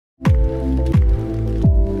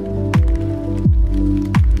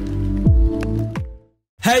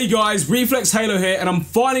Hey guys, ReflexHalo here, and I'm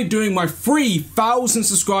finally doing my free 1,000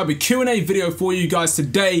 subscriber Q&A video for you guys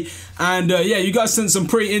today. And yeah, you guys sent some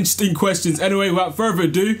pretty interesting questions. Anyway, without further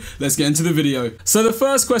ado, let's get into the video. So the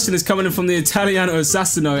first question is coming in from the Italiano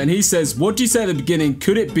Assassino, and he says, what do you say at the beginning?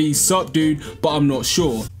 Could it be sup dude, but I'm not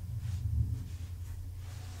sure.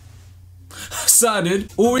 Sadid.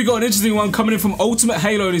 Oh, we got an interesting one coming in from Ultimate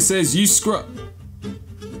Halo, and he says, you scrub.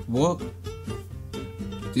 What?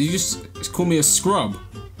 Did you just call me a scrub?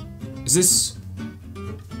 Is this...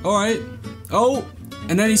 Alright. Oh,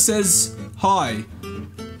 and then he says, hi.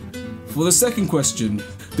 For the second question.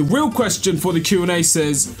 The real question for the Q&A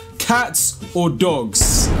says, cats or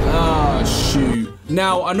dogs? Ah, shoot.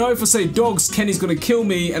 Now, I know if I say dogs, Kenny's gonna kill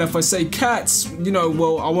me, and if I say cats, you know,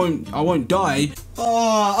 well, I won't die.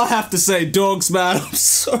 Oh, I have to say dogs, man. I'm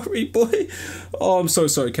sorry, boy. Oh, I'm so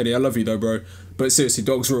sorry, Kenny. I love you though, bro. But seriously,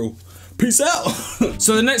 dogs rule. Peace out.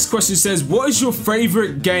 So the next question says, what is your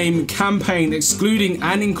favorite game campaign excluding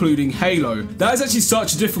and including Halo? That is actually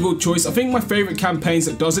such a difficult choice. I think my favorite campaigns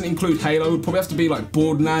that doesn't include Halo would probably have to be like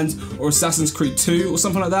Borderlands or Assassin's Creed 2 or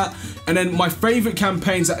something like that. And then my favorite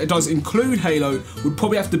campaigns that it does include Halo would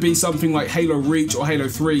probably have to be something like Halo Reach or Halo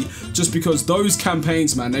 3, just because those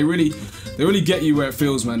campaigns, man, they really get you where it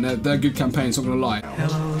feels, man. They're good campaigns, not gonna lie.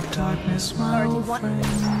 Hello, darkness, my old friend.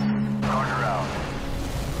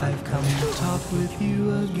 I've come to talk with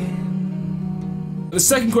you again. The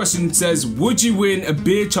second question says, would you win a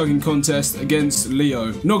beer chugging contest against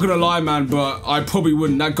Leo? Not gonna lie, man, but I probably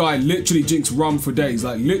wouldn't. That guy literally drinks rum for days.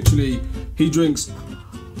 Like, literally, he drinks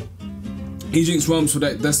rums for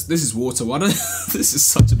days. This is water. Why don't... This is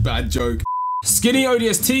such a bad joke. Skinny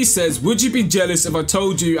ODST says, would you be jealous if I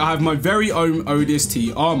told you I have my very own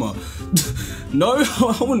ODST armor? No,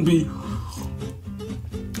 I wouldn't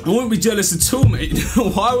be jealous at all, mate.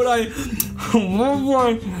 Why would I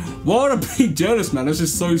be jealous, man? That's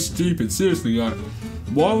just so stupid. Seriously, like,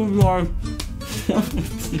 why would I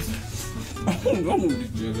wouldn't be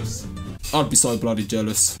jealous. I'd be so bloody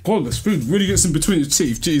jealous. God, this food really gets in between your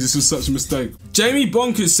teeth. Jesus, was such a mistake. Jamie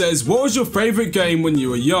Bonkers says, what was your favorite game when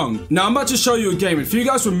you were young? Now, I'm about to show you a game. If you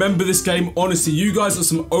guys remember this game, honestly, you guys are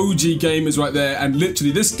some OG gamers right there. And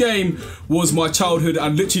literally, this game was my childhood. I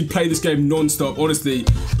literally played this game non-stop. Honestly,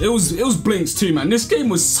 it was Blinks too, man. This game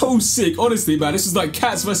was so sick. Honestly, man, this was like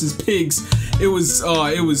cats versus pigs. It was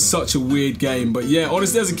such a weird game. But yeah,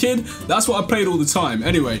 honestly, as a kid, that's what I played all the time.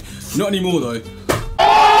 Anyway, not anymore though.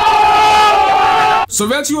 So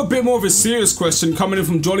we've actually got a bit more of a serious question coming in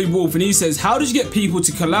from Jolly Wolf, and he says, how did you get people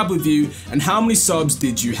to collab with you, and how many subs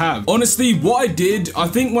did you have? Honestly, what I did, I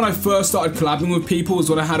think when I first started collabing with people was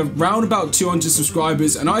when I had around about 200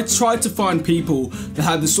 subscribers, and I tried to find people that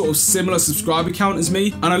had the sort of similar subscriber count as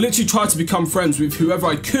me, and I literally tried to become friends with whoever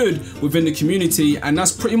I could within the community, and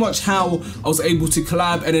that's pretty much how I was able to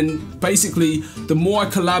collab. And then basically, the more I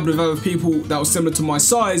collabed with other people that were similar to my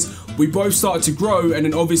size, we both started to grow, and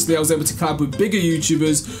then obviously I was able to collab with bigger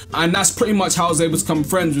YouTubers, and that's pretty much how I was able to become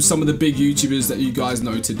friends with some of the big YouTubers that you guys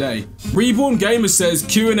know today. Reborn Gamer says,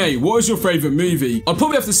 Q&A, what is your favourite movie? I'd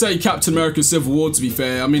probably have to say Captain America Civil War, to be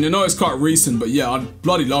fair. I mean, I know it's quite recent, but yeah, I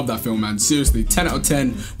bloody love that film, man. Seriously, 10 out of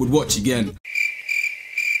 10, would watch again.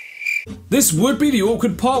 This would be the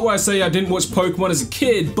awkward part where I say I didn't watch Pokemon as a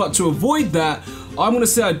kid, but to avoid that, I'm gonna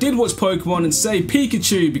say I did watch Pokemon and say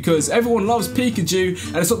Pikachu, because everyone loves Pikachu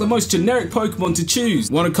and it's not the most generic Pokemon to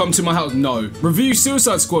choose. Wanna come to my house? No. Review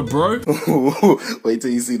Suicide Squad, bro. Wait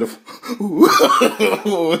till you see the...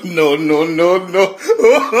 No.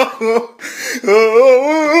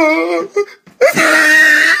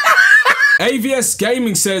 AVS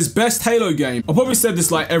Gaming says, best Halo game. I probably said this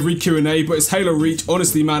like every Q&A, but it's Halo Reach.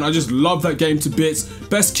 Honestly, man, I just love that game to bits.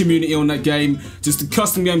 Best community on that game. Just the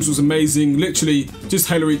custom games was amazing. Literally, just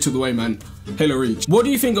Halo Reach all the way, man. Halo Reach. What do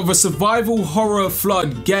you think of a survival horror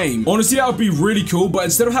flood game? Honestly, that would be really cool, but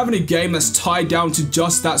instead of having a game that's tied down to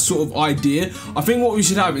just that sort of idea, I think what we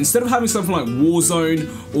should have, instead of having something like Warzone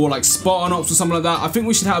or like Spartan Ops or something like that, I think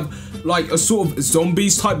we should have like a sort of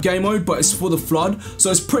zombies type game mode, but it's for the flood. So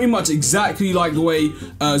it's pretty much exactly like the way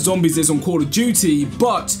zombies is on Call of Duty,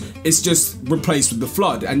 but it's just replaced with the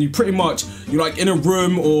flood. And you're like in a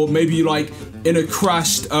room, or maybe you like in a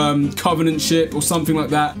crashed Covenant ship or something like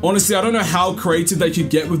that. Honestly, I don't know how creative they could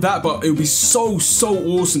get with that, but it would be so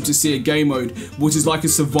awesome to see a game mode which is like a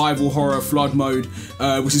survival horror flood mode,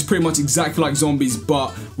 which is pretty much exactly like zombies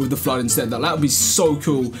but with the flood instead. That would be so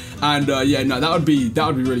cool. And yeah, no, that would be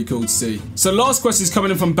really cool to see. So last question is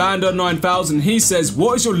coming in from Banda 9000. He says,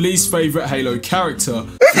 what is your least favorite Halo character?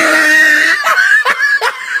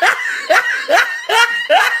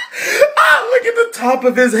 Look at the top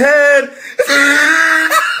of his head.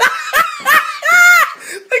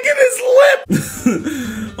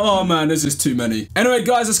 Oh man, there's just too many. Anyway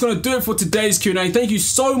guys, that's gonna do it for today's Q&A. Thank you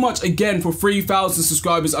so much again for 3,000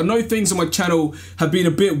 subscribers. I know things on my channel have been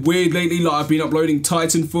a bit weird lately, like I've been uploading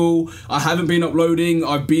Titanfall, I haven't been uploading,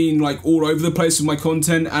 I've been like all over the place with my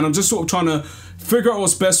content, and I'm just sort of trying to figure out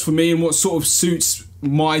what's best for me and what sort of suits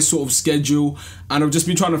my sort of schedule, and I've just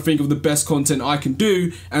been trying to think of the best content I can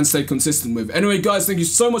do and stay consistent with. Anyway guys, thank you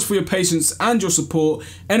so much for your patience and your support.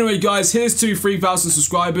 Anyway guys, here's to 3,000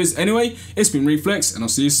 subscribers. Anyway, it's been Reflex, and I'll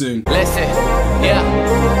see you soon. Listen,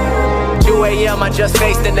 yeah. 2 a.m. I just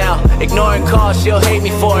faced it now. Ignoring calls, she'll hate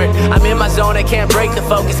me for it. I'm in my zone, I can't break the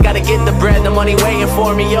focus. Gotta get the bread, the money waiting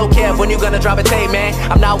for me. Yo, Kev, when you gonna drop a tape, man?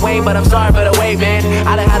 I'm not Wayne, but I'm sorry for the wait, man.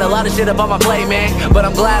 I done had a lot of shit up on my plate, man, but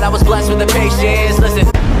I'm glad I was blessed with the patience. Listen.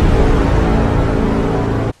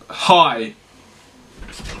 Hi.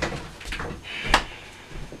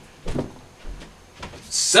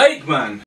 Sake, man.